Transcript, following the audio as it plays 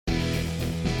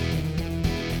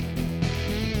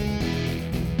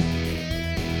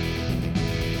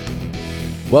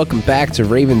Welcome back to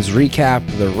Ravens Recap.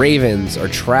 The Ravens are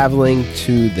traveling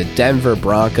to the Denver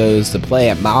Broncos to play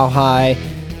at Mile High,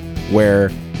 where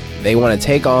they want to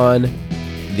take on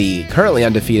the currently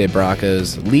undefeated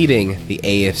Broncos, leading the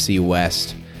AFC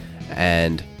West,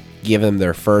 and give them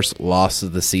their first loss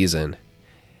of the season.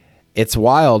 It's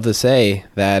wild to say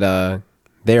that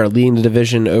they are leading the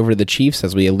division over the Chiefs,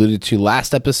 as we alluded to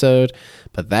last episode,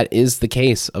 but that is the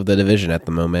case of the division at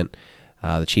the moment.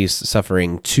 The Chiefs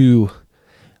suffering 2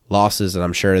 losses that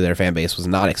I'm sure their fan base was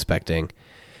not expecting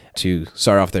to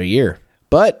start off their year.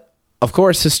 But, of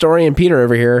course, historian Peter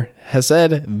over here has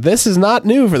said this is not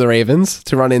new for the Ravens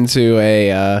to run into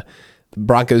a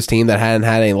Broncos team that hadn't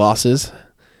had any losses.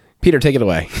 Peter, take it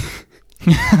away.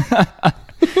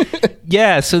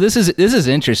 Yeah, so this is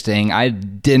interesting. I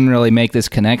didn't really make this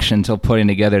connection until putting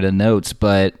together the notes,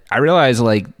 but I realized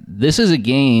this is a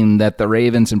game that the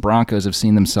Ravens and Broncos have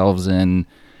seen themselves in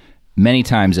many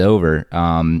times over.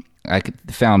 I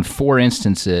found 4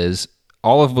 instances.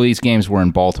 All of these games were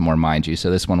in Baltimore, mind you, so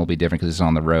this one will be different because it's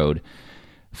on the road.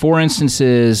 4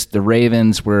 instances, the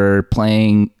Ravens were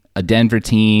playing a Denver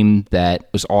team that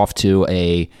was off to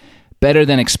a better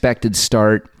than expected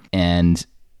start, and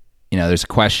there's a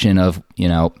question of,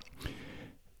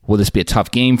 will this be a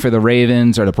tough game for the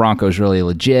Ravens? Are the Broncos really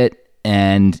legit?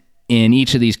 And in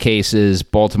each of these cases,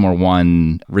 Baltimore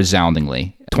won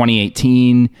resoundingly.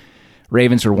 2018,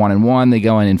 Ravens were 1-1. They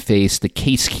go in and face the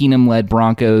Case Keenum-led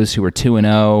Broncos, who were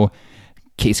 2-0.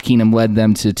 Case Keenum led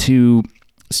them to 2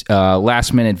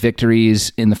 last-minute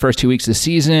victories in the first 2 weeks of the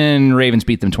season. Ravens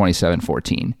beat them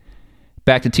 27-14.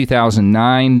 Back to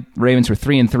 2009, Ravens were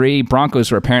 3-3. Broncos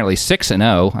were apparently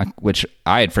 6-0, which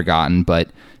I had forgotten, but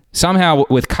somehow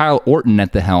with Kyle Orton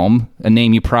at the helm, a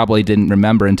name you probably didn't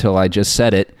remember until I just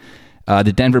said it,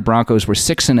 the Denver Broncos were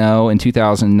 6-0 in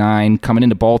 2009, coming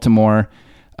into Baltimore.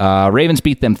 Ravens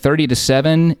beat them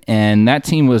 30-7, and that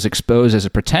team was exposed as a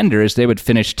pretender as they would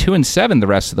finish 2-7 the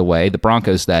rest of the way, the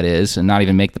Broncos that is, and not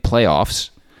even make the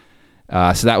playoffs.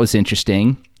 So that was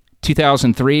interesting.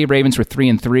 2003, Ravens were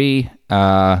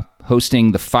 3-3,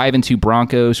 hosting the 5-2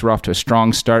 Broncos, who were off to a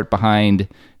strong start behind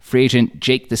free agent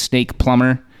Jake the Snake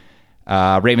Plummer.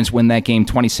 Ravens win that game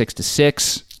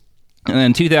 26-6. And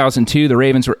then 2002, the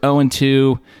Ravens were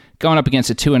 0-2, going up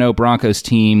against a 2-0 Broncos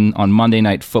team on Monday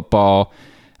Night Football.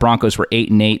 Broncos were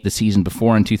 8-8 the season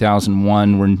before in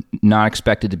 2001, were not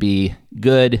expected to be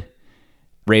good.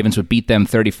 Ravens would beat them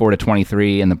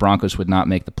 34-23, and the Broncos would not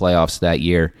make the playoffs that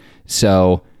year.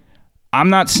 So I'm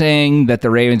not saying that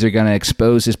the Ravens are going to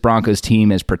expose this Broncos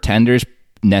team as pretenders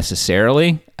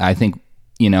necessarily. I think,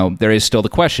 there is still the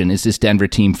question, is this Denver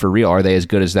team for real? Are they as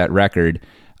good as that record?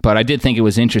 But I did think it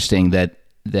was interesting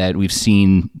that we've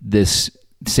seen this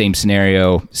same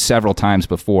scenario several times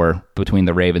before between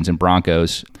the Ravens and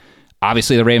Broncos.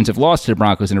 Obviously, the Ravens have lost to the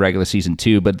Broncos in the regular season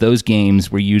too, but those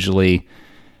games were usually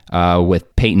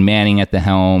with Peyton Manning at the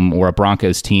helm or a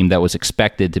Broncos team that was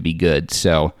expected to be good.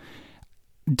 So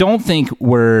don't think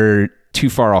we're too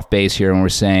far off base here when we're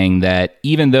saying that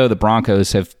even though the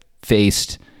Broncos have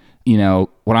faced,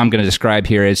 what I'm going to describe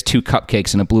here as 2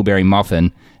 cupcakes and a blueberry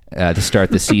muffin to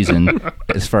start the season,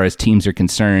 as far as teams are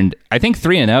concerned, I think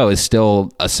 3-0 is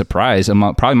still a surprise,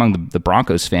 probably among the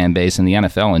Broncos fan base and the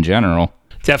NFL in general.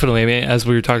 Definitely. I mean, as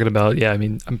we were talking about,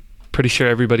 I'm pretty sure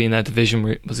everybody in that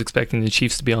division was expecting the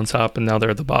Chiefs to be on top, and now they're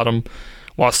at the bottom.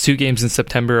 Lost 2 games in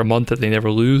September, a month that they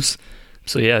never lose.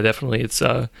 So yeah, definitely, it's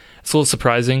a little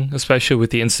surprising, especially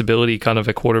with the instability kind of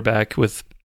at quarterback with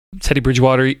Teddy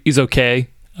Bridgewater. He's okay.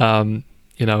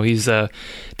 He's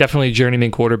definitely a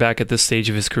journeyman quarterback at this stage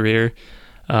of his career.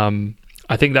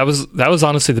 I think that was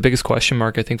honestly the biggest question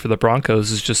mark, I think, for the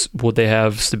Broncos, is just would they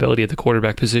have stability at the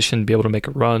quarterback position, be able to make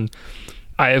a run.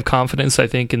 I have confidence, I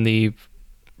think, in the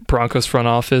Broncos front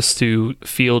office to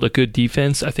field a good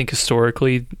defense. I think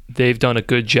historically they've done a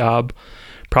good job,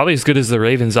 probably as good as the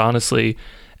Ravens, honestly,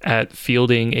 at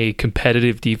fielding a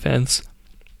competitive defense.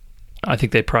 I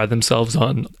think they pride themselves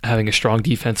on having a strong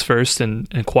defense first and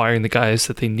acquiring the guys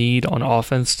that they need on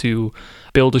offense to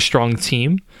build a strong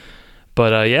team.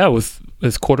 But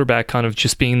with quarterback kind of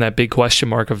just being that big question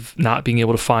mark of not being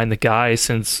able to find the guy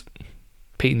since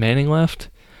Peyton Manning left,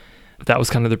 that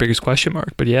was kind of the biggest question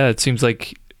mark. But yeah, it seems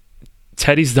like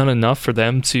Teddy's done enough for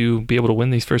them to be able to win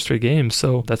these first 3 games,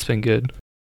 so that's been good.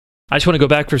 I just want to go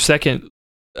back for a second.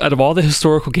 Out of all the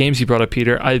historical games you brought up,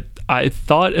 Peter, I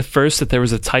thought at first that there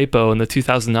was a typo in the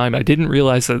 2009. I didn't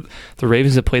realize that the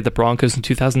Ravens had played the Broncos in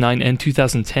 2009 and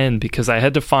 2010 because I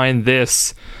had to find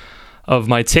this of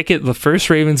my ticket. The first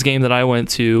Ravens game that I went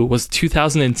to was the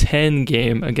 2010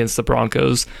 game against the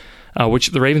Broncos, which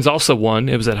the Ravens also won.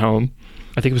 It was at home.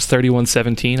 I think it was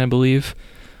 31-17, I believe.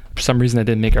 For some reason, that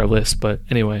didn't make our list. But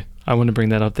anyway, I want to bring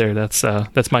that up there.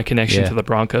 That's my connection to the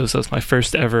Broncos. That's my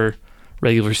first ever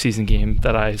regular season game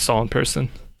that I saw in person.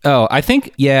 Oh, I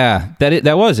think,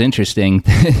 that was interesting.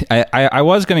 I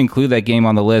was going to include that game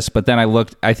on the list, but then I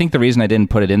looked. I think the reason I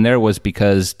didn't put it in there was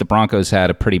because the Broncos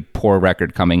had a pretty poor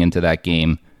record coming into that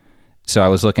game. So I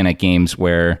was looking at games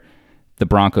where the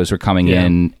Broncos were coming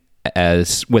in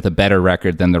as with a better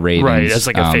record than the Ravens. Right, as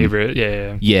like a favorite.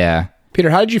 Yeah. Peter,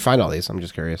 how did you find all these? I'm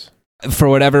just curious. For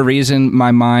whatever reason,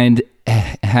 my mind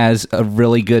has a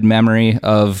really good memory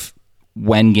of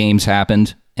when games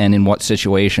happened and in what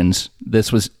situations.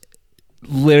 This was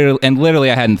literally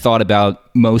I hadn't thought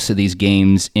about most of these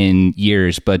games in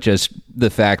years, but just the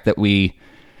fact that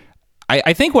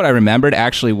I think what I remembered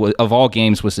actually was, of all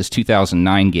games, was this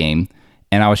 2009 game.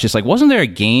 And I was just like, wasn't there a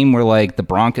game where like the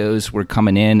Broncos were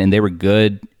coming in and they were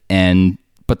good,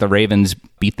 but the Ravens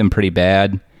beat them pretty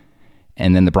bad,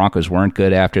 and then the Broncos weren't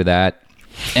good after that?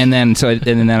 And then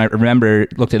I remember,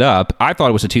 looked it up. I thought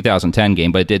it was a 2010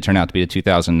 game, but it did turn out to be a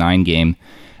 2009 game.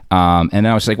 And then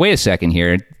I was like, wait a second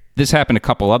here. This happened a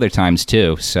couple other times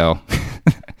too. So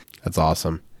that's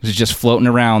awesome. It was just floating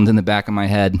around in the back of my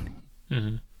head.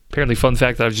 Mm-hmm. Apparently, fun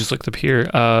fact that I've just looked up here.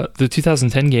 The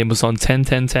 2010 game was on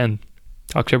 10/10/10,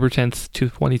 October 10th,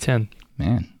 2010.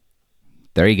 Man,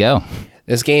 there you go.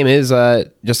 This game is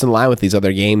just in line with these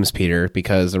other games, Peter,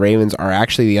 because the Ravens are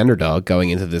actually the underdog going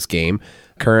into this game.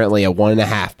 Currently a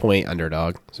 1.5 point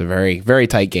underdog. So very, very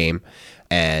tight game.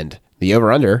 And the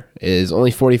over-under is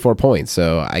only 44 points.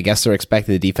 So I guess they're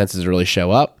expecting the defenses to really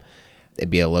show up. It'd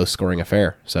be a low-scoring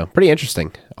affair. So pretty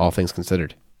interesting, all things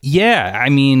considered. Yeah, I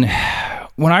mean,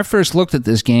 when I first looked at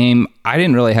this game, I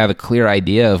didn't really have a clear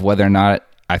idea of whether or not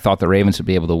I thought the Ravens would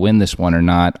be able to win this one or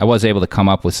not. I was able to come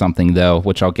up with something, though,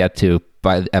 which I'll get to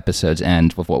by the episode's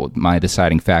end with what my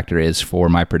deciding factor is for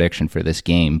my prediction for this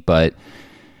game. But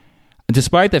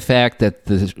despite the fact that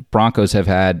the Broncos have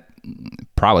had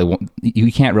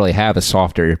you can't really have a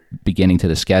softer beginning to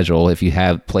the schedule if you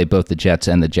have played both the Jets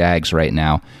and the Jags right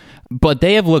now. But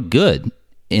they have looked good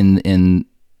in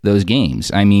those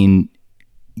games. I mean,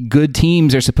 good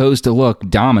teams are supposed to look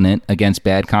dominant against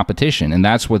bad competition, and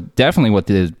that's definitely what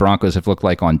the Broncos have looked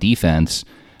like on defense.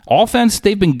 Offense,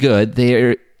 they've been good.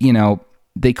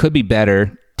 They could be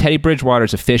better. Teddy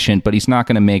Bridgewater's efficient, but he's not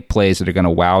going to make plays that are going to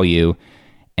wow you.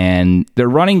 And their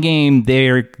running game,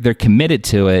 they're committed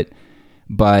to it,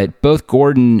 but both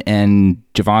Gordon and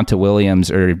Javonte Williams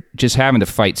are just having to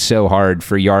fight so hard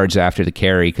for yards after the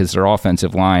carry because their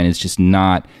offensive line is just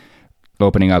not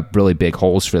opening up really big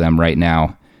holes for them right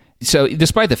now. So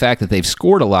despite the fact that they've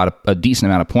scored a decent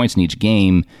amount of points in each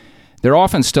game, their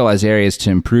offense still has areas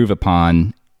to improve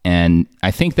upon. And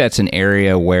I think that's an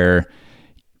area where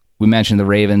we mentioned the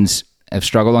Ravens have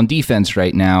struggled on defense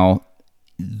right now.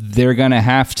 They're going to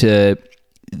have to,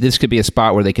 this could be a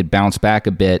spot where they could bounce back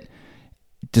a bit,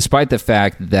 despite the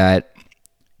fact that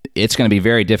it's going to be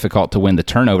very difficult to win the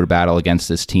turnover battle against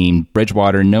this team.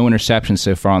 Bridgewater, no interceptions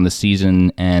so far on the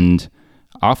season, and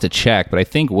I'll have to check, but I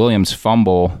think Williams'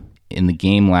 fumble in the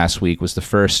game last week was the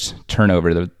first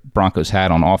turnover the Broncos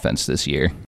had on offense this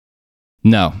year.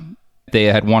 No, they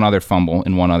had one other fumble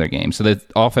in one other game. So the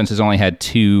offense has only had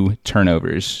 2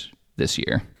 turnovers this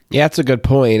year. Yeah, that's a good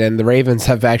point. And the Ravens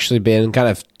have actually been kind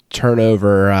of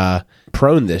turnover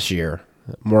prone this year.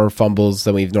 More fumbles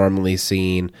than we've normally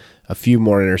seen. A few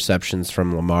more interceptions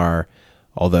from Lamar,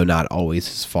 although not always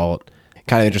his fault.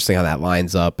 Kind of interesting how that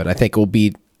lines up. And I think it will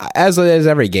be, as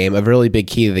every game, a really big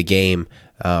key to the game.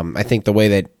 I think the way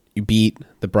that you beat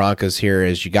the Broncos here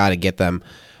is you got to get them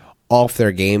off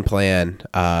their game plan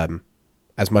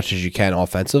as much as you can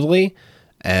offensively,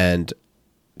 and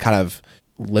kind of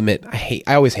limit. I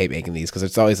always hate making these because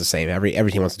it's always the same. Every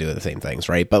team wants to do the same things,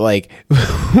 right? But like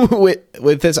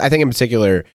with this, I think in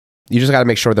particular, you just got to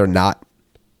make sure they're not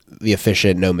the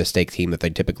efficient, no mistake team that they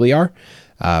typically are,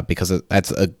 because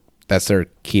that's their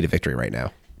key to victory right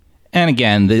now. And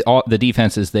again, the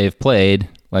defenses they've played,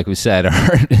 like we said,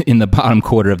 are in the bottom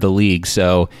quarter of the league.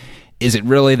 So is it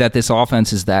really that this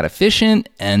offense is that efficient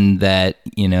and that,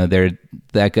 they're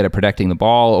that good at protecting the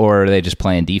ball, or are they just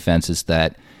playing defenses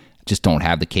that just don't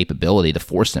have the capability to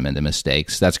force them into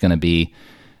mistakes? That's going to be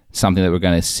something that we're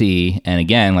going to see. And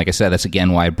again, like I said, that's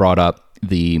again why I brought up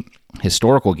the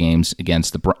historical games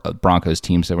against the Broncos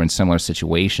teams that were in similar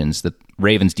situations. The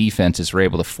Ravens defenses were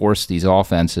able to force these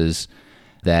offenses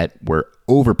that were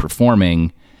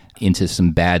overperforming into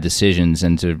some bad decisions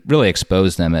and to really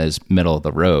expose them as middle of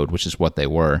the road, which is what they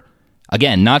were.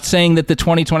 Again, not saying that the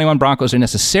 2021 Broncos are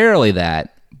necessarily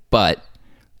that, but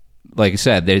like I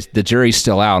said, the jury's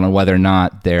still out on whether or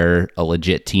not they're a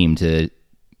legit team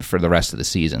for the rest of the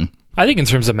season. I think in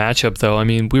terms of matchup, though, I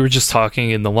mean, we were just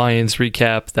talking in the Lions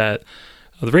recap that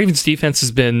the Ravens defense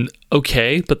has been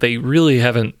okay, but they really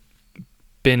haven't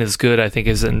been as good, I think,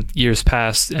 as in years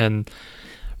past. And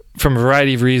from a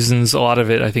variety of reasons, a lot of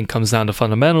it, I think, comes down to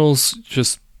fundamentals.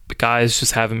 Just the guys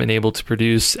just haven't been able to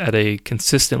produce at a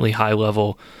consistently high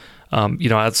level,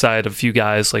 outside of a few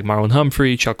guys like Marlon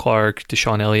Humphrey, Chuck Clark,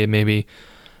 Deshaun Elliott, maybe.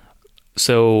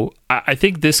 So I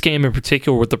think this game in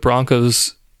particular, with the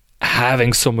Broncos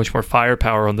having so much more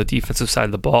firepower on the defensive side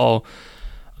of the ball,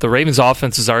 the Ravens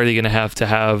offense is already going to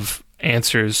have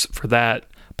answers for that.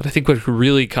 But I think what could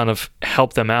really kind of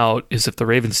help them out is if the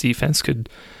Ravens defense could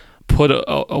put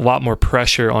a lot more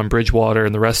pressure on Bridgewater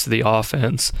and the rest of the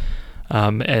offense,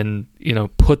 and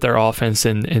put their offense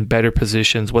in better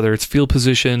positions, whether it's field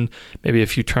position, maybe a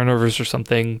few turnovers or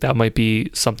something. That might be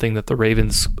something that the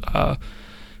Ravens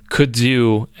could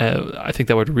do. I think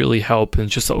that would really help in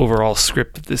just the overall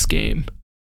script of this game.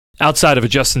 Outside of a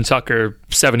Justin Tucker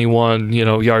 71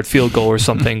 yard field goal or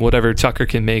something, whatever Tucker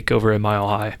can make over at Mile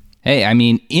High. Hey, I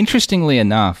mean, interestingly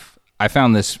enough, I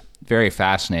found this very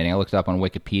fascinating. I looked it up on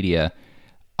Wikipedia.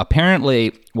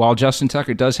 Apparently, while Justin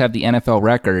Tucker does have the NFL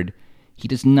record, he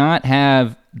does not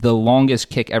have the longest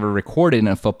kick ever recorded in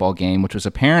a football game, which was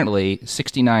apparently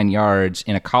 69 yards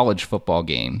in a college football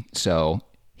game. So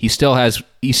he still has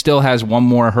one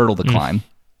more hurdle to climb.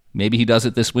 Maybe he does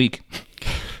it this week.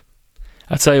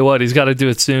 I'll tell you what, he's got to do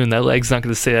it soon. That leg's not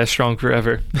going to stay that strong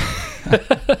forever.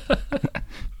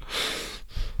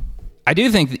 I do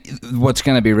think what's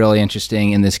going to be really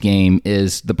interesting in this game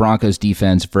is the Broncos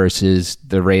defense versus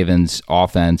the Ravens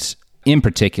offense. In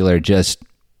particular,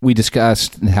 we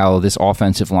discussed how this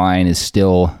offensive line is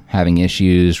still having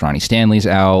issues. Ronnie Stanley's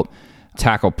out.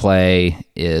 Tackle play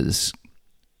is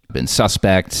been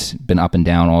suspect, been up and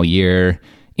down all year.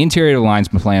 Interior of the line's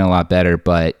been playing a lot better,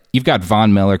 but you've got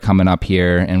Von Miller coming up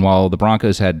here, and while the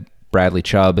Broncos had Bradley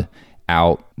Chubb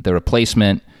out, the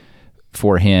replacement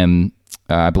for him,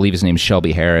 I believe his name is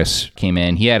Shelby Harris, came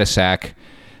in. He had a sack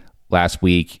last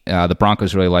week. The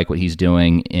Broncos really like what he's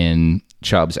doing in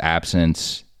Chubb's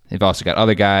absence. They've also got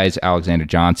other guys, Alexander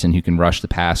Johnson, who can rush the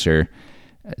passer.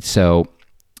 So,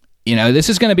 this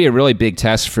is going to be a really big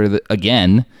test for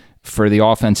the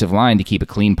offensive line to keep a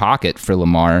clean pocket for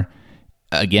Lamar.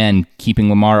 Again, keeping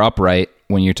Lamar upright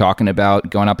when you're talking about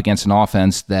going up against an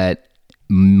offense that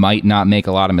might not make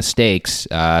a lot of mistakes.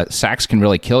 Sacks can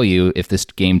really kill you if this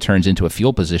game turns into a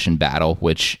field position battle,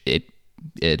 which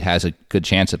it has a good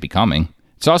chance of becoming.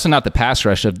 It's also not the pass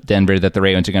rush of Denver that the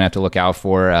Ravens are going to have to look out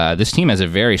for. This team has a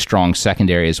very strong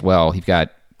secondary as well. You've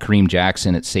got Kareem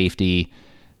Jackson at safety.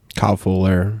 Kyle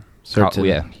Fuller.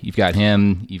 You've got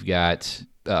him. You've got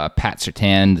Pat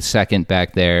Surtain, the second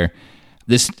back there.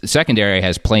 This secondary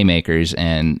has playmakers,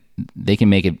 and they can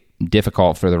make it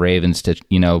difficult for the Ravens to,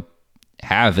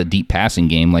 have a deep passing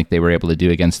game like they were able to do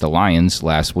against the Lions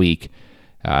last week.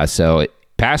 So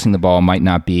passing the ball might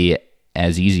not be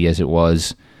as easy as it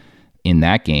was in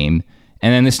that game.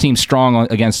 And then this team's strong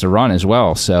against the run as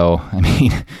well. So,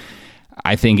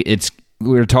 I think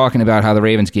we were talking about how the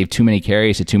Ravens gave too many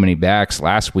carries to too many backs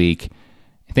last week.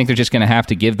 I think they're just going to have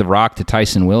to give the rock to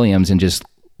Tyson Williams and just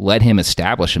let him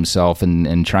establish himself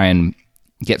and try and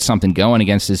get something going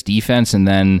against this defense. And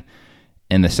then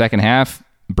in the second half,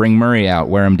 bring Murray out,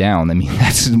 wear him down.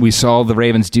 We saw the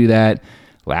Ravens do that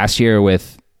last year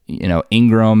with,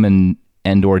 Ingram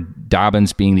and/or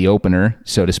Dobbins being the opener,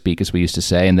 so to speak, as we used to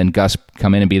say, and then Gus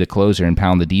come in and be the closer and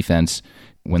pound the defense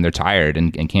when they're tired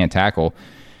and can't tackle.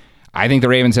 I think the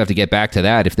Ravens have to get back to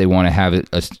that if they want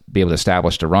to be able to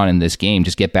establish the run in this game.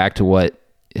 Just get back to what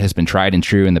has been tried and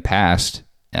true in the past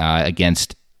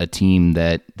against a team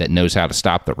that knows how to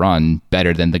stop the run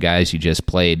better than the guys you just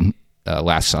played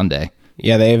last Sunday.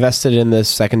 Yeah, they invested in this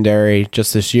secondary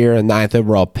just this year, a 9th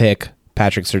overall pick,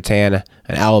 Patrick Surtain,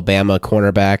 an Alabama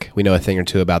cornerback. We know a thing or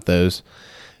two about those.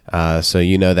 So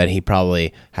that he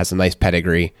probably has a nice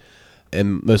pedigree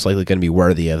and most likely going to be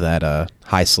worthy of that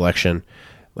high selection.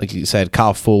 Like you said,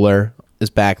 Kyle Fuller is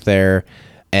back there,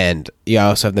 and you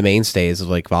also have the mainstays of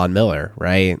like Von Miller,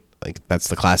 right? Like that's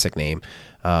the classic name.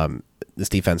 This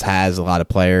defense has a lot of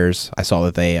players. I saw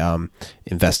that they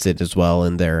invested as well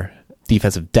in their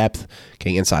defensive depth,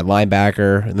 getting inside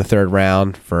linebacker in the 3rd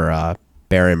round for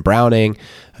Baron Browning,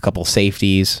 a couple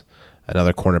safeties,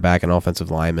 another cornerback and offensive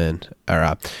lineman, or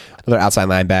another outside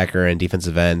linebacker and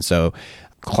defensive end. So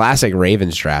classic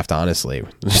Ravens draft, honestly.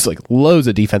 Just like loads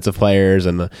of defensive players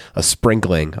and a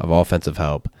sprinkling of offensive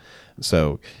help.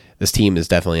 So this team is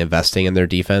definitely investing in their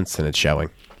defense, and it's showing.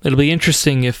 It'll be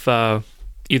interesting if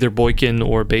either Boykin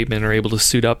or Bateman are able to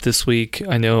suit up this week.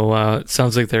 I know it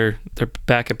sounds like they're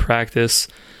back at practice.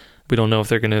 We don't know if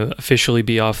they're going to officially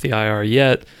be off the IR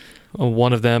yet.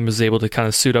 One of them is able to kind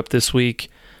of suit up this week.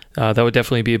 That would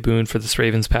definitely be a boon for this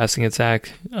Ravens passing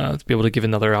attack, to be able to give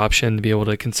another option, to be able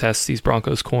to contest these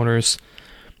Broncos corners.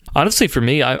 Honestly, for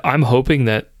me, I'm hoping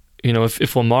that,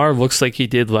 if Lamar looks like he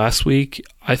did last week,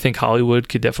 I think Hollywood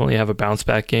could definitely have a bounce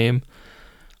back game.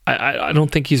 I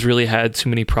don't think he's really had too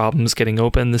many problems getting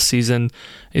open this season.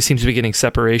 He seems to be getting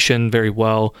separation very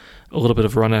well, a little bit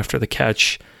of run after the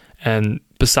catch. And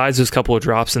besides those couple of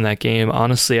drops in that game,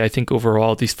 honestly, I think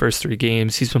overall these first 3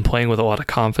 games, he's been playing with a lot of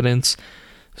confidence.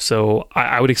 So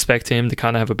I would expect him to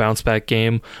kind of have a bounce back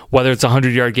game. Whether it's a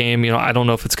 100-yard game, I don't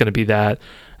know if it's going to be that.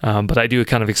 But I do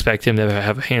kind of expect him to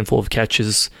have a handful of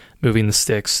catches, moving the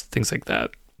sticks, things like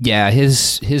that. Yeah,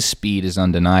 his speed is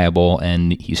undeniable,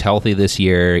 and he's healthy this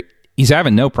year. He's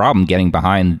having no problem getting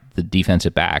behind the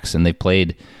defensive backs, and they've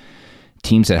played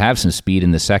teams that have some speed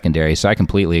in the secondary, so I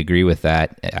completely agree with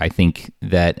that. I think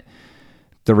that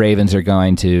the Ravens are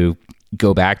going to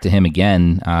go back to him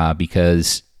again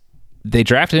because they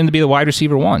drafted him to be the wide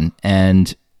receiver 1,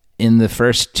 and in the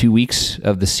first 2 weeks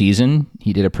of the season,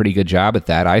 he did a pretty good job at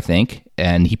that, I think,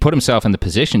 and he put himself in the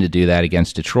position to do that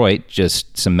against Detroit.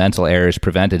 Just some mental errors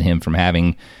prevented him from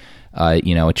having,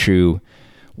 a true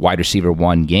wide receiver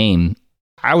 1 game.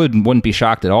 I wouldn't be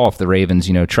shocked at all if the Ravens,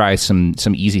 try some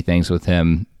easy things with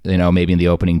him, maybe in the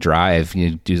opening drive,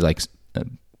 do like a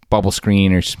bubble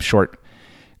screen or some short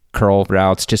curl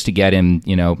routes just to get him,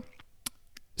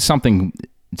 something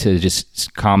to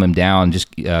just calm him down,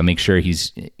 just make sure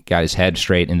he's got his head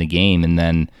straight in the game. And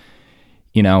then,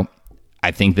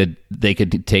 I think that they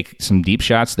could take some deep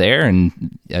shots there.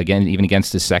 And again, even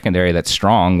against a secondary that's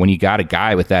strong, when you got a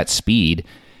guy with that speed,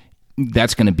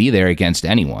 that's going to be there against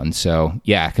anyone. So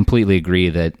yeah, I completely agree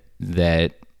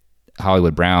that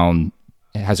Hollywood Brown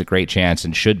has a great chance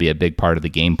and should be a big part of the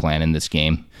game plan in this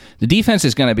game. The defense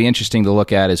is going to be interesting to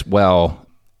look at as well.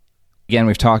 Again,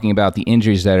 we're talking about the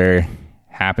injuries that are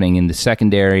happening in the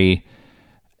secondary,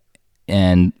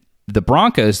 and the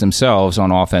Broncos themselves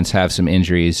on offense have some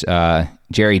injuries.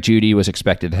 Jerry Jeudy was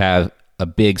expected to have a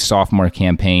big sophomore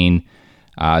campaign.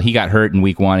 He got hurt in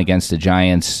week 1 against the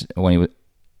Giants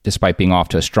despite being off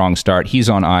to a strong start. He's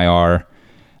on IR.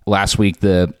 Last week,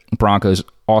 the Broncos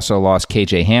also lost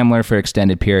KJ Hamler for an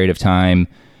extended period of time.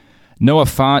 Noah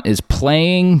Fant is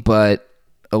playing, but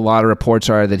a lot of reports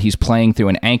are that he's playing through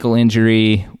an ankle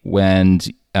injury. When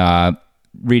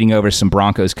reading over some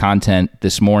Broncos content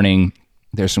this morning,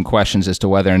 there's some questions as to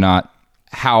whether or not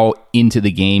how into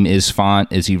the game is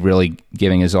Fant. Is he really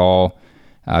giving his all?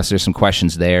 So there's some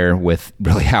questions there with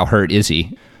really how hurt is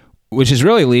he, which is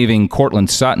really leaving Courtland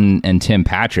Sutton and Tim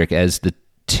Patrick as the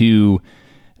 2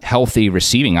 healthy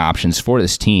receiving options for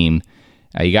this team.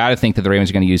 You got to think that the Ravens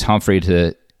are going to use Humphrey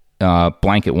to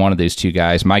blanket one of those 2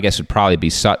 guys. My guess would probably be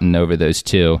Sutton over those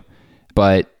 2.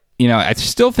 But, I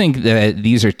still think that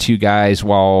these are 2 guys,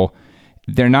 while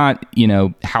they're not,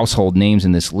 household names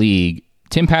in this league.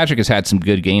 Tim Patrick has had some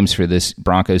good games for this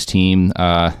Broncos team.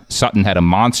 Sutton had a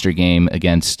monster game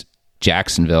against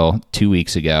Jacksonville 2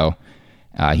 weeks ago.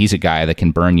 He's a guy that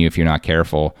can burn you if you're not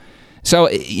careful. So,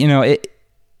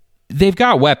 they've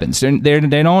got weapons. They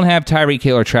don't have Tyreek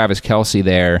Hill or Travis Kelce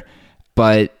there,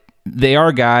 but they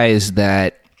are guys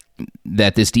that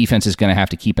this defense is going to have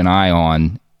to keep an eye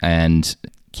on and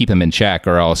keep them in check,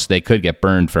 or else they could get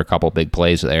burned for a couple big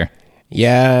plays there.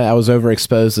 Yeah, I was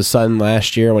overexposed to Sutton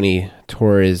last year when he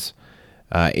tore his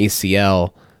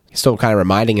ACL. He's still kind of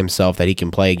reminding himself that he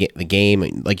can play the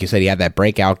game. Like you said, he had that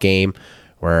breakout game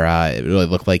where it really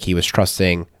looked like he was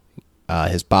trusting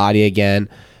his body again.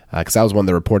 Because that was one of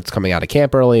the reports coming out of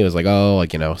camp early. It was like,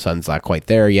 Sutton's not quite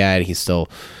there yet. He's still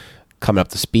coming up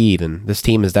to speed. And this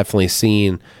team has definitely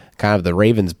seen kind of the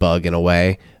Ravens bug in a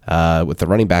way with the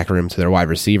running back room to their wide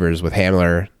receivers, with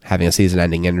Hamler having a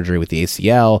season-ending injury with the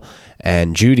ACL,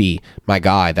 and Jeudy, my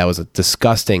guy, that was a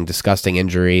disgusting, disgusting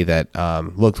injury that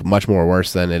looked much more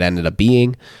worse than it ended up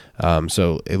being.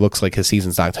 So it looks like his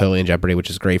season's not totally in jeopardy, which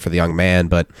is great for the young man,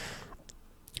 but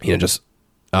just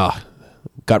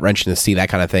gut-wrenching to see that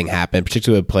kind of thing happen,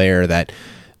 particularly a player that,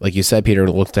 like you said, Peter,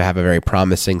 looked to have a very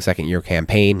promising second-year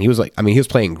campaign. He was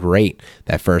playing great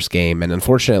that first game, and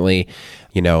unfortunately,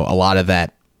 a lot of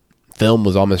that film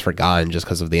was almost forgotten just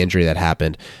because of the injury that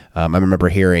happened. I remember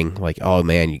hearing like, oh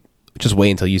man, you just wait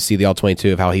until you see the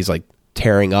all-22 of how he's like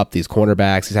tearing up these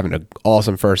cornerbacks. He's having an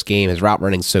awesome first game. His route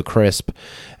running's so crisp,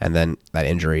 and then that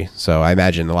injury. So I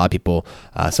imagine a lot of people,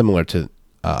 similar to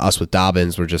us with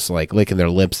Dobbins, were just like licking their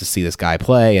lips to see this guy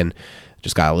play, and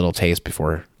just got a little taste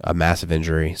before a massive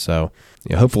injury. So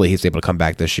hopefully he's able to come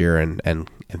back this year and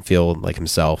feel like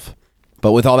himself.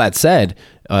 But with all that said,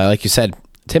 like you said,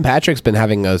 Tim Patrick's been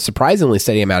having a surprisingly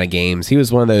steady amount of games. He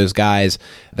was one of those guys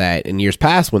that in years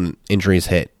past when injuries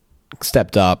hit,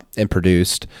 stepped up and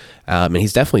produced, and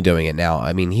he's definitely doing it now.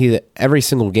 I mean, every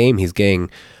single game he's getting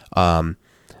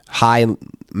high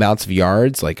amounts of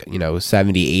yards, like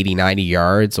 70, 80, 90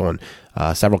 yards on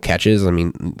several catches. I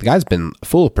mean, the guy's been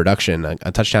full of production,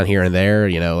 a touchdown here and there.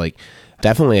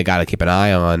 Definitely a guy to keep an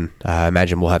eye on. I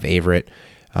imagine we'll have Averett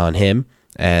on him,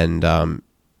 and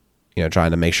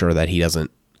trying to make sure that he doesn't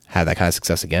have that kind of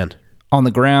success again. On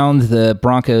the ground, the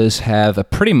Broncos have a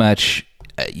pretty much,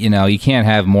 you can't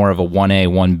have more of a 1A,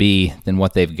 1B than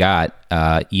what they've got.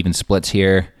 Even splits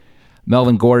here.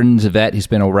 Melvin Gordon's a vet. He's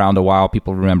been around a while.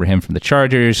 People remember him from the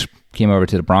Chargers. Came over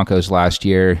to the Broncos last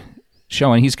year,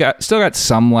 showing he's still got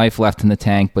some life left in the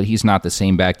tank, but he's not the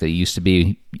same back that he used to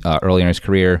be earlier in his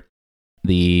career.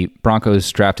 The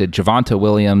Broncos drafted Javonte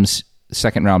Williams,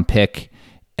 second-round pick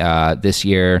this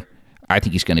year. I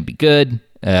think he's going to be good.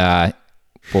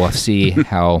 We'll see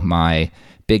how my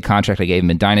big contract I gave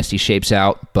him in Dynasty shapes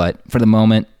out. But for the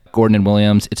moment, Gordon and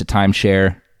Williams, it's a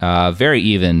timeshare. Very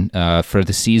even. For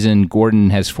the season, Gordon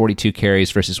has 42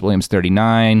 carries versus Williams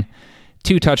 39.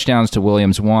 2 touchdowns to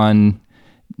Williams, 1.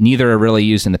 Neither are really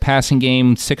used in the passing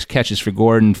game. 6 catches for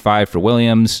Gordon, 5 for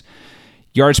Williams.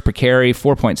 Yards per carry,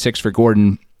 4.6 for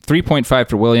Gordon, 3.5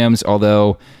 for Williams,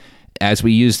 although as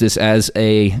we use this as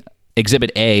a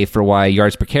Exhibit A for why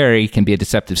yards per carry can be a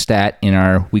deceptive stat in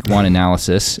our Week 1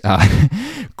 analysis.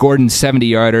 Gordon's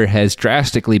 70-yarder has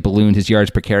drastically ballooned his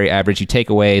yards per carry average. You take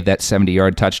away that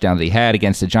 70-yard touchdown that he had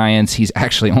against the Giants, he's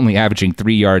actually only averaging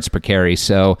 3 yards per carry.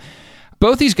 So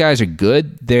both these guys are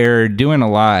good. They're doing a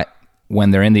lot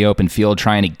when they're in the open field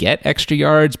trying to get extra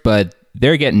yards, but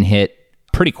they're getting hit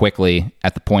pretty quickly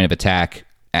at the point of attack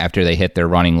after they hit their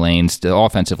running lanes. The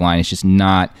offensive line is just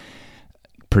not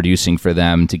producing for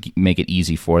them to make it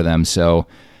easy for them. So,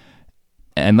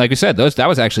 and like I said, that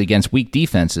was actually against weak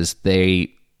defenses. The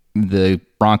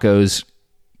Broncos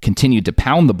continued to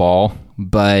pound the ball,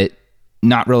 but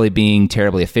not really being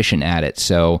terribly efficient at it.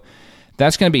 So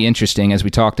that's going to be interesting, as we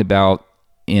talked about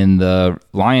in the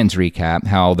Lions recap,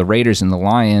 how the Raiders and the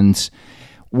Lions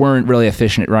weren't really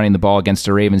efficient at running the ball against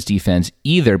the Ravens defense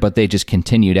either, but they just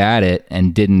continued at it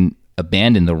and didn't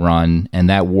abandon the run, and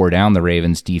that wore down the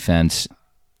Ravens defense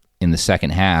in the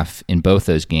second half in both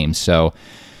those games. So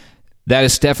that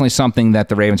is definitely something that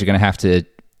the Ravens are going to have to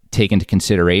take into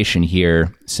consideration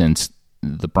here, since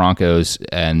the Broncos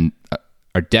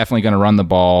are definitely going to run the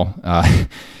ball.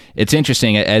 It's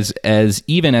interesting, as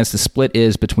even as the split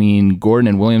is between Gordon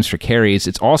and Williams for carries,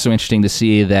 it's also interesting to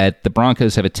see that the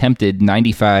Broncos have attempted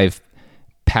 95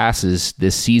 passes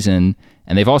this season,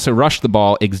 and they've also rushed the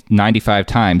ball 95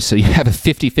 times. So you have a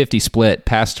 50-50 split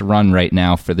pass to run right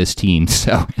now for this team.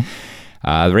 So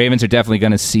the Ravens are definitely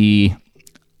going to see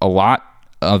a lot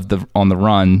on the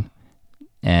run,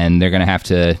 and they're going to have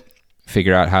to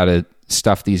figure out how to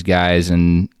stuff these guys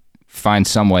and find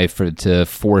some way to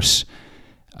force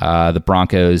the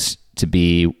Broncos to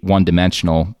be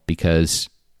one-dimensional, because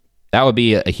that would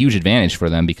be a huge advantage for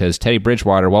them, because Teddy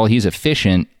Bridgewater, while he's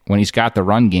efficient when he's got the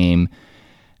run game,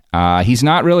 he's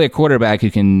not really a quarterback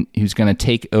who's going to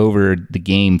take over the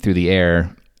game through the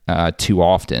air too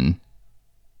often,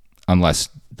 unless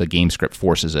the game script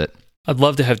forces it. I'd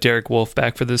love to have Derek Wolfe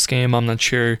back for this game. I'm not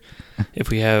sure if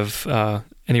we have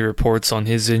any reports on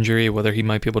his injury, whether he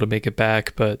might be able to make it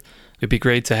back, but it'd be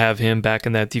great to have him back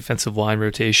in that defensive line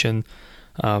rotation.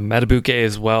 Matabuke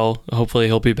as well. Hopefully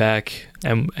he'll be back,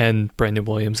 and Brandon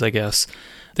Williams, I guess.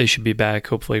 They should be back,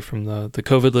 hopefully, from the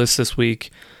COVID list this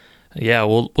week. Yeah,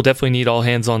 we'll definitely need all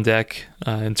hands on deck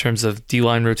in terms of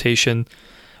D-line rotation.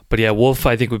 But yeah, Wolf,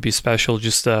 I think, would be special.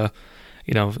 Just to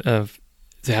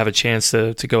have a chance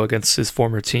to go against his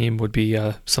former team would be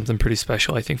something pretty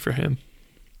special, I think, for him.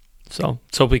 So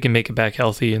let's hope we can make it back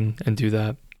healthy and do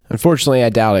that. Unfortunately, I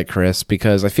doubt it, Chris,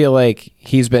 because I feel like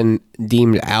he's been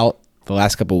deemed out the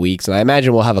last couple of weeks, and I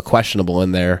imagine we'll have a questionable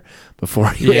in there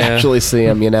before we actually see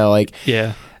him. Maybe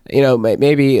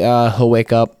he'll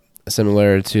wake up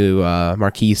similar to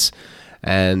Marquise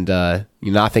and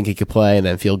not think he could play, and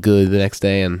then feel good the next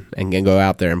day and go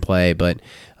out there and play. But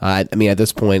at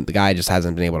this point, the guy just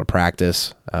hasn't been able to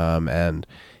practice, and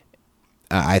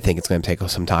I think it's going to take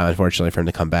some time, unfortunately, for him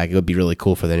to come back. It would be really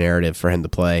cool for the narrative for him to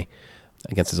play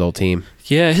against his old team.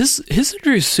 Yeah, his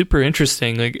injury is super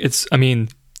interesting.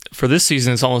 For this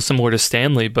season, it's almost similar to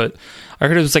Stanley, but I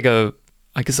heard it was like a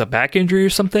back injury or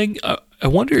something. I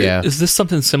wonder, is this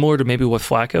something similar to maybe what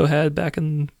Flacco had back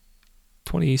in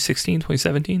 2016,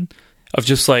 2017? Of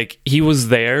just like, he was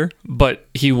there, but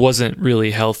he wasn't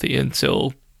really healthy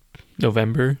until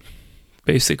November,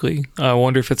 basically. I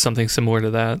wonder if it's something similar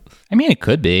to that. I mean, it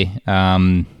could be. Yeah,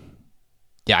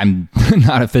 I'm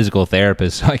not a physical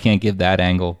therapist, so I can't give that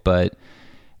angle. But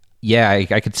yeah,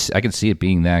 I could see it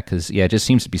being that, because it just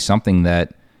seems to be something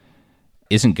that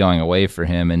isn't going away for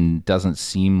him, and doesn't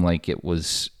seem like it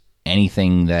was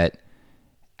anything that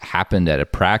happened at a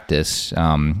practice.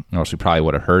 Or else we probably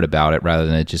would have heard about it, rather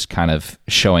than it just kind of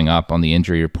showing up on the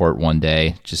injury report one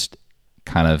day, just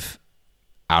kind of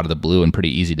out of the blue and pretty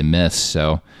easy to miss.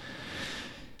 So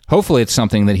hopefully it's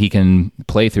something that he can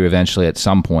play through eventually at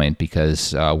some point,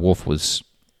 because Wolf was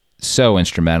so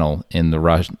instrumental in the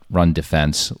run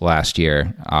defense last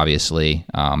year, obviously,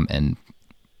 and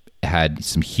had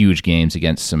some huge games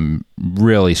against some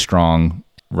really strong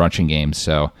rushing games.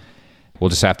 So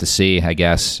we'll just have to see, I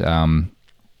guess.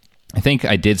 I think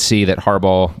I did see that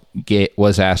Harbaugh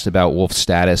was asked about Wolf's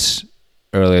status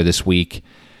earlier this week,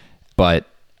 but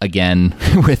again,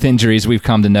 with injuries, we've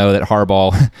come to know that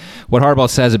what Harbaugh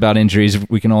says about injuries,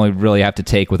 we can only really have to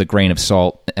take with a grain of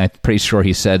salt. I'm pretty sure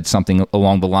he said something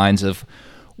along the lines of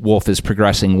Wolf is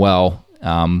progressing well.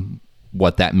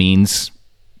 What that means,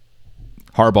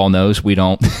 Harbaugh knows. We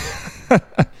don't.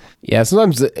 Yeah,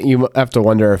 sometimes you have to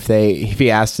wonder if he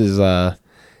asked his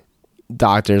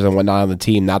doctors and whatnot on the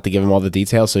team not to give him all the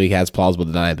details, so he has plausible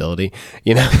deniability.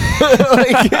 You know,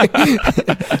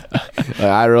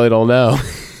 I really don't know.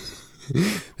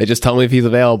 They just tell me if he's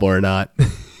available or not.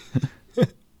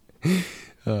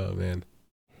 Oh man,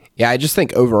 yeah. I just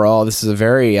think overall this is a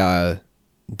very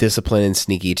disciplined and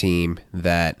sneaky team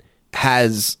that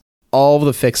has all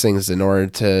the fixings in order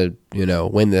to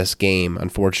win this game.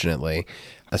 Unfortunately,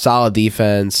 a solid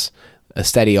defense, a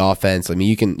steady offense. I mean,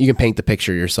 you can paint the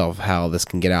picture yourself how this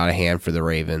can get out of hand for the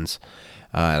Ravens,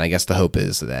 and I guess the hope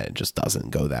is that it just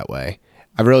doesn't go that way.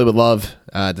 I really would love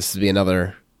this to be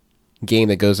another game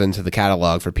that goes into the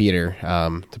catalog for Peter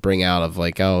to bring out of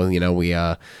like, we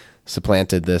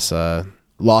supplanted this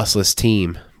lossless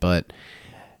team, but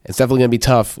it's definitely going to be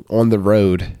tough on the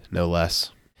road, no less.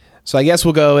 So I guess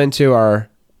we'll go into our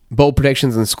bold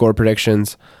predictions and score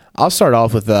predictions. I'll start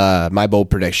off with my bold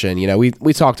prediction.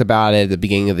 We talked about it at the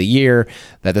beginning of the year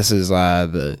that this is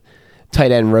the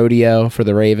tight end rodeo for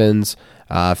the Ravens,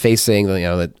 facing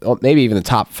maybe even the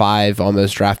top 5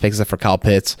 almost draft picks, except for Kyle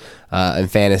Pitts in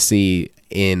fantasy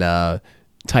in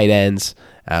tight ends,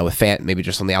 with Fant maybe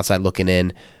just on the outside looking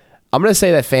in. I'm going to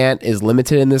say that Fant is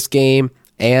limited in this game,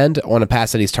 and on a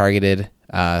pass that he's targeted,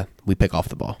 we pick off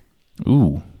the ball.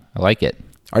 Ooh, I like it.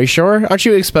 Are you sure? Aren't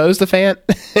you exposed to Fant?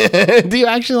 Do you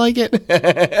actually like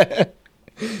it?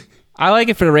 I like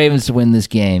it for the Ravens to win this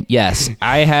game. Yes,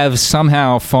 I have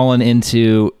somehow fallen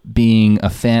into being a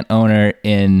Fant owner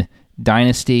in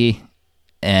Dynasty,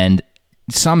 and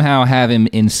somehow have him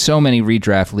in so many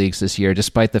redraft leagues this year,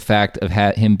 despite the fact of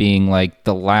him being like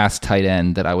the last tight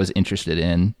end that I was interested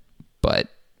in. But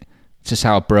it's just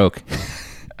how it broke.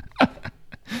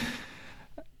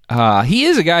 He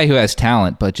is a guy who has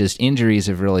talent, but just injuries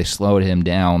have really slowed him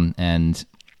down, and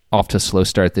off to a slow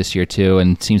start this year too,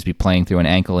 and seems to be playing through an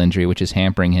ankle injury, which is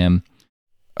hampering him.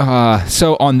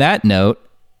 So on that note,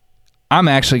 I'm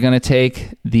actually going to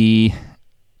take the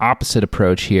opposite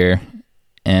approach here,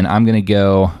 and I'm going to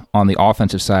go on the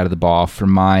offensive side of the ball for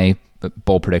my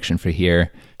bold prediction for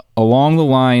here. Along the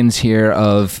lines here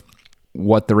of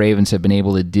what the Ravens have been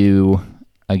able to do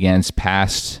against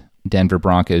past Denver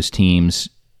Broncos teams,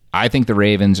 I think the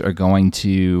Ravens are going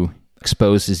to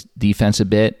expose this defense a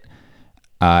bit.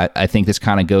 I think this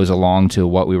kind of goes along to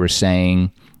what we were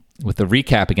saying with the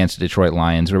recap against the Detroit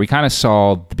Lions, where we kind of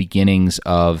saw the beginnings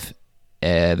of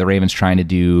the Ravens trying to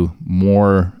do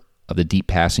more of the deep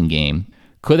passing game.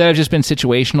 Could that have just been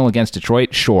situational against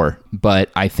Detroit? Sure. But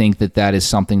I think that is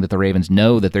something that the Ravens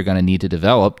know that they're going to need to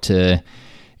develop to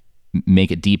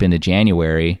make it deep into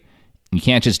January. You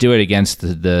can't just do it against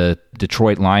the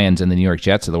Detroit Lions and the New York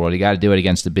Jets of the world. You got to do it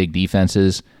against the big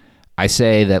defenses. I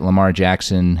say that Lamar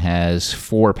Jackson has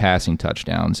 4 passing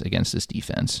touchdowns against this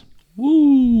defense.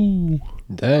 Woo!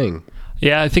 Dang.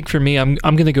 Yeah, I think for me, I'm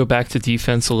going to go back to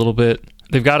defense a little bit.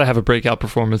 They've got to have a breakout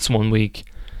performance one week.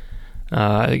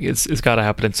 It's got to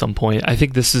happen at some point. I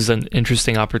think this is an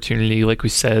interesting opportunity. Like we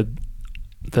said,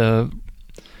 the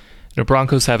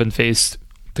Broncos haven't faced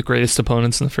the greatest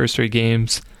opponents in the first 3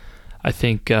 games. I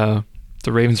think the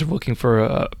Ravens are looking for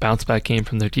a bounce-back game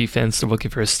from their defense. They're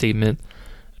looking for a statement.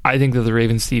 I think that the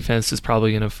Ravens' defense is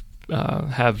probably going to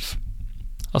have,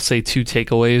 I'll say, 2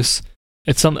 takeaways.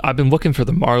 I've been looking for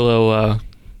the Marlowe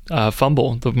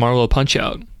fumble, the Marlowe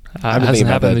punch-out. It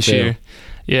hasn't happened this year.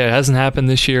 Yeah, it hasn't happened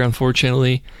this year,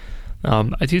 unfortunately.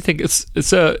 I do think it's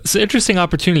an interesting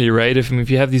opportunity, right? If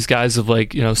you have these guys of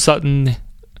like Sutton,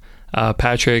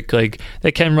 Patrick. Like,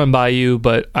 they can run by you,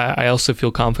 but I also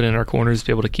feel confident in our corners to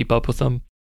be able to keep up with them.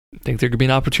 I think there could be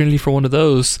an opportunity for one of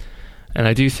those. And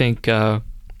I do think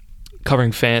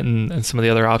covering Fant and some of the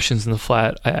other options in the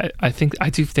flat, I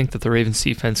do think that the Ravens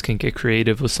defense can get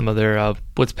creative with some of their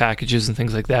blitz packages and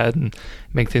things like that and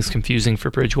make things confusing for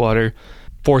Bridgewater,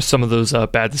 force some of those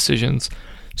bad decisions.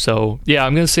 So, yeah,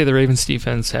 I'm going to say the Ravens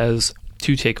defense has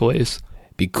 2 takeaways.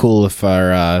 Be cool if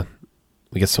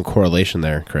we get some correlation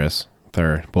there, Chris, with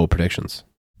our bold predictions.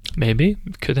 Maybe.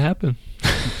 It could happen.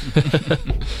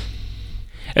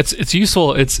 It's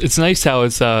useful. It's nice how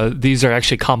it's these are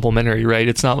actually complementary, right?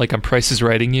 It's not like I'm Price is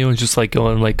Righting you and just like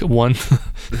going like one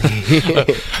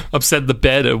upset the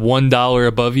bet at $1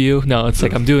 above you. No, it's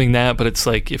like I'm doing that, but it's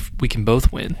like if we can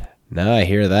both win. No, I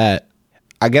hear that.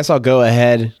 I guess I'll go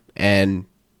ahead and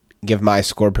give my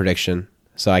score prediction,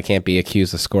 so I can't be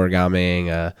accused of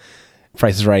scoregamming.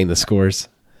 Price is Righting the scores.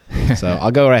 So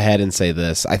I'll go ahead and say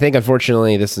this. I think,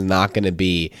 unfortunately, this is not going to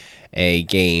be a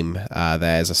game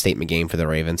that is a statement game for the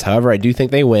Ravens. However, I do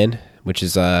think they win, which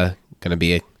is going to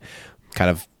be a kind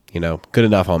of, good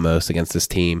enough almost against this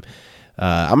team.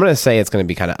 I'm going to say it's going to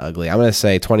be kind of ugly. I'm going to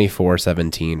say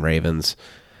 24-17 Ravens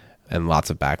and lots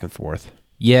of back and forth.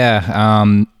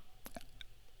 Yeah.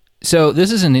 So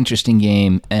this is an interesting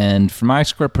game, and for my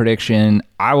score prediction,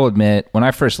 I will admit, when I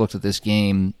first looked at this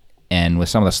game, and with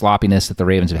some of the sloppiness that the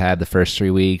Ravens have had the first 3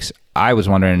 weeks, I was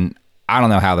wondering, I don't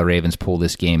know how the Ravens pull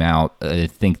this game out. I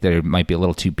think they might be a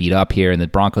little too beat up here, and the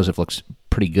Broncos have looked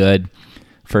pretty good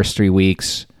first 3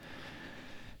 weeks.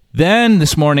 Then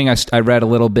this morning, I read a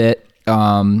little bit,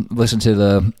 listened to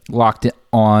the Locked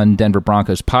On Denver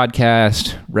Broncos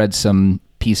podcast, read some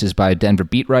pieces by Denver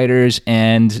beat writers,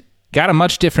 and got a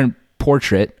much different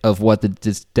portrait of what the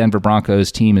Denver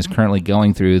Broncos team is currently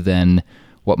going through than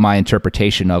what my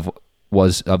interpretation of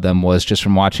them was just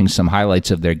from watching some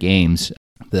highlights of their games.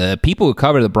 The people who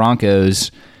cover the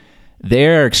Broncos,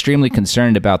 they're extremely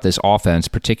concerned about this offense,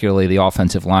 particularly the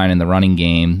offensive line and the running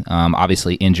game.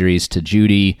 Obviously, injuries to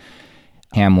Jeudy,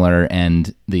 Hamler,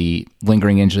 and the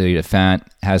lingering injury to Fant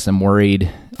has them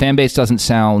worried. Fan base doesn't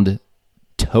sound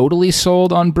totally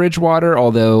sold on Bridgewater,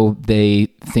 although they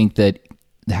think that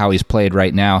how he's played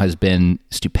right now has been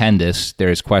stupendous.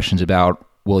 There's questions about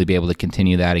will he be able to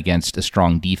continue that against a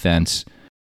strong defense.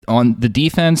 On the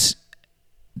defense,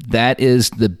 that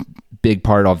is the big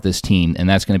part of this team, and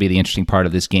that's going to be the interesting part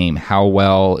of this game. How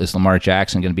well is Lamar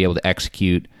Jackson going to be able to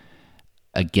execute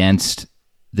against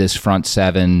this front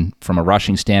seven from a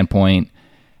rushing standpoint?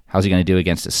 How's he going to do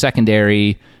against the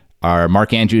secondary? Are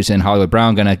Mark Andrews and Hollywood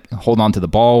Brown going to hold on to the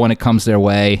ball when it comes their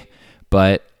way?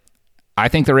 But I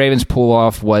think the Ravens pull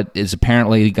off what is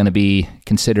apparently going to be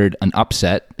considered an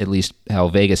upset, at least how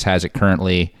Vegas has it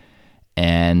currently,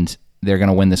 and they're going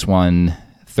to win this one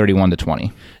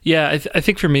 31-20. Yeah, I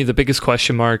think for me, the biggest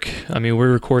question mark, I mean,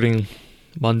 we're recording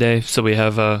Monday, so we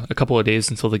have a couple of days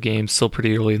until the game, still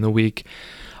pretty early in the week.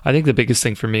 I think the biggest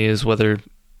thing for me is whether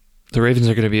the Ravens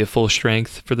are going to be at full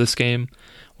strength for this game,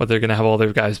 whether they're going to have all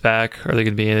their guys back, or are there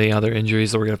going to be any other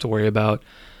injuries that we're going to have to worry about.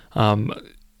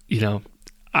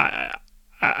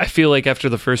 I feel like after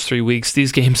the first 3 weeks,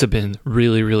 these games have been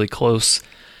really, really close.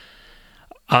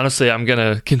 Honestly, I'm going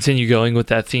to continue going with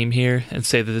that theme here and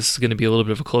say that this is going to be a little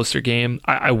bit of a closer game.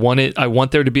 I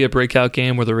want there to be a breakout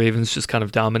game where the Ravens just kind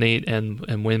of dominate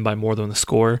and win by more than the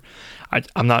score.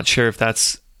 I'm not sure if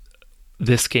that's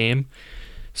this game.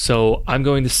 So I'm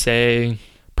going to say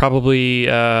probably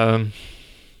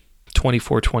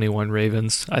 24-21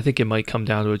 Ravens. I think it might come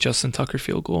down to a Justin Tucker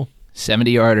field goal.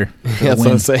 70-yarder. That's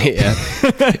what I'm saying,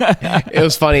 yeah. It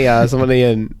was funny. Somebody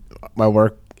in my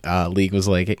work league was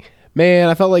like, man,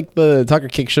 I felt like the Tucker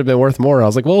kick should have been worth more. I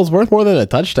was like, well, it was worth more than a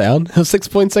touchdown. It was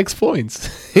 6.6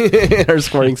 points in our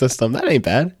scoring system. That ain't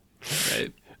bad.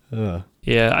 Right.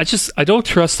 Yeah, I don't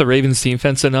trust the Ravens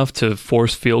defense enough to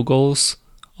force field goals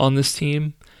on this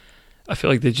team. I feel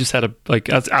like they just had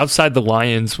outside the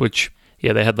Lions, which,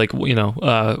 yeah, they had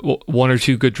one or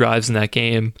two good drives in that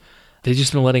game. They've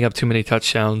just been letting up too many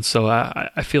touchdowns. So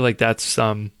I feel like that's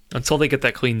until they get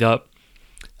that cleaned up,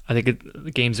 I think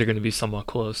the games are going to be somewhat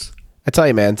close. I tell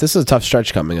you, man, this is a tough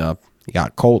stretch coming up. You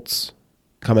got Colts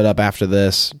coming up after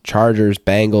this, Chargers,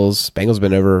 Bengals. Bengals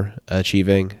been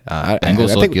overachieving.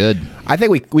 Bengals look good. I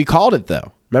think we called it,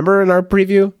 though. Remember in our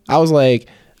preview? I was like,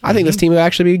 I think this team will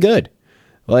actually be good.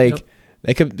 Like,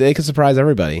 they could surprise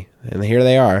everybody. And here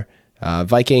they are.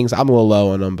 Vikings, I'm a little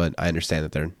low on them, but I understand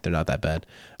that they're not that bad.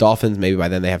 Dolphins, maybe by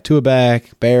then they have Tua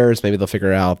back. Bears, maybe they'll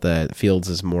figure out that Fields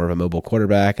is more of a mobile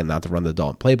quarterback and not to run the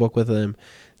Dalton playbook with him.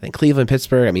 Then Cleveland,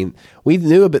 Pittsburgh, I mean, we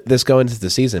knew about this going into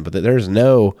the season, but there's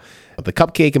no the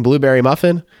cupcake and blueberry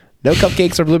muffin. No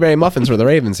cupcakes or blueberry muffins for the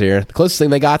Ravens here. The closest thing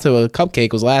they got to a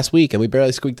cupcake was last week, and we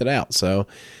barely squeaked it out. So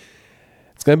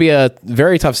it's going to be a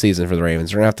very tough season for the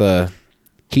Ravens. They're going to have to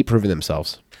keep proving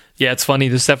themselves. Yeah, it's funny.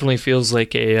 This definitely feels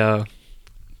like a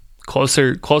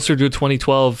closer to a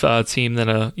 2012 team than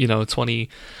a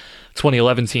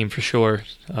 2011 team for sure.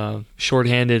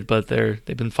 Shorthanded, but they've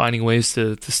been finding ways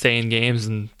to stay in games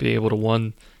and being able to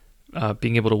win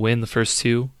the first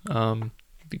two.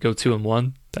 Go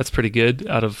 2-1. That's pretty good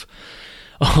out of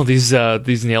all these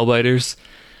nail biters.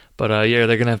 But yeah,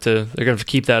 they're gonna have to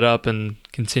keep that up and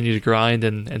continue to grind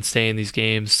and stay in these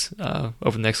games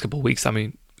over the next couple of weeks. I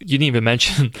mean, you didn't even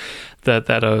mention that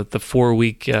the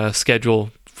 4-week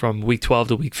schedule from week 12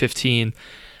 to week 15.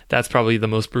 That's probably the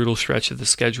most brutal stretch of the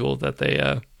schedule that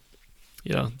they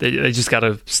just got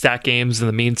to stack games in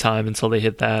the meantime until they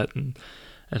hit that and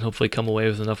hopefully come away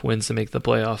with enough wins to make the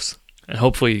playoffs and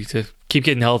hopefully to keep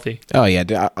getting healthy. Oh yeah,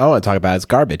 dude, I want to talk about it. It's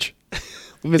garbage.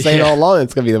 We've been saying all along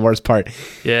it's going to be the worst part.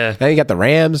 Yeah. Then you got the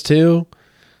Rams too.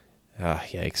 Ah,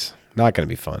 yikes. Not going to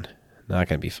be fun. Not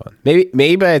going to be fun.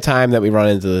 Maybe by the time that we run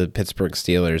into the Pittsburgh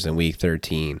Steelers in week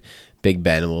 13, Big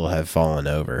Ben will have fallen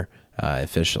over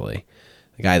officially.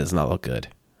 The guy does not look good.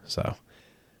 So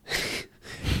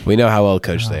we know how well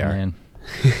coached they are. Man.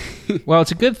 Well,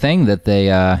 it's a good thing that they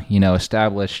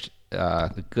established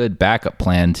a good backup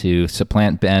plan to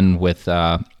supplant Ben with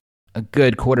a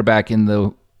good quarterback in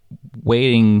the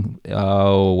waiting.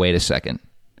 Oh, wait a second.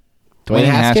 Dwayne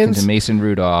Haskins and Mason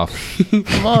Rudolph.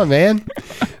 Come on, man.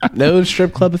 No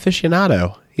strip club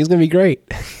aficionado. He's going to be great.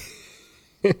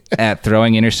 At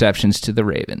throwing interceptions to the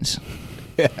Ravens.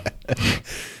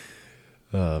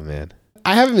 Oh, man.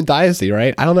 I have him in Dynasty,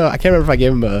 right? I don't know. I can't remember if I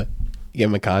gave him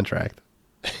a contract.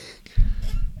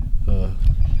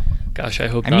 Gosh, I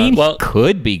hope I not. mean, Well, he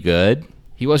could be good.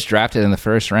 He was drafted in the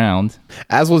first round.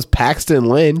 As was Paxton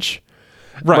Lynch.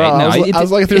 Right. Bro, no, I was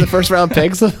looking through the first round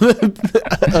picks of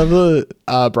the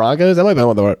Broncos. That might have been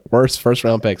one of the worst first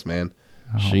round picks, man.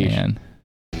 Oh, man.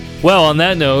 Well, on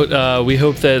that note, we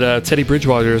hope that Teddy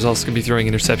Bridgewater is also going to be throwing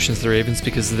interceptions to the Ravens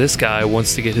because this guy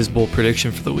wants to get his bold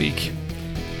prediction for the week.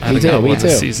 I haven't got one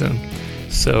this season.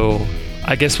 So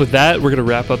I guess with that, we're going to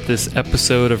wrap up this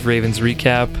episode of Ravens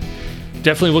Recap.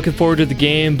 Definitely looking forward to the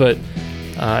game, but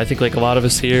I think like a lot of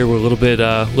us here, we're a little bit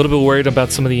worried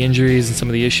about some of the injuries and some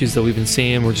of the issues that we've been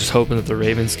seeing. We're just hoping that the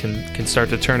Ravens can start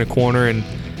to turn a corner and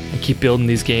keep building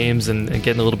these games and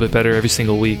getting a little bit better every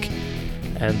single week.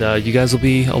 And you guys will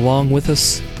be along with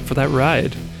us for that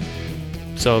ride.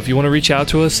 So if you want to reach out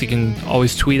to us, you can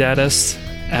always tweet at us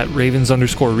at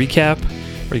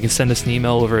Ravens_recap, or you can send us an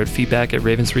email over at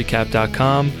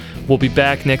feedback@ravensrecap.com. We'll be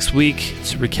back next week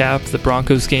to recap the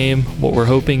Broncos game. What we're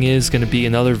hoping is going to be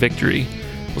another victory.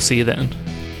 We'll see you then.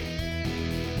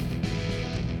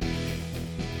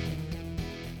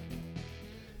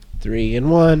 Three and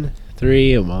one.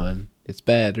 It's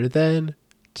better than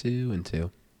 2-2.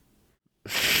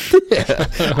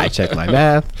 I checked my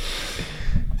math.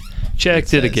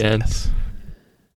 Checked it again. Yes.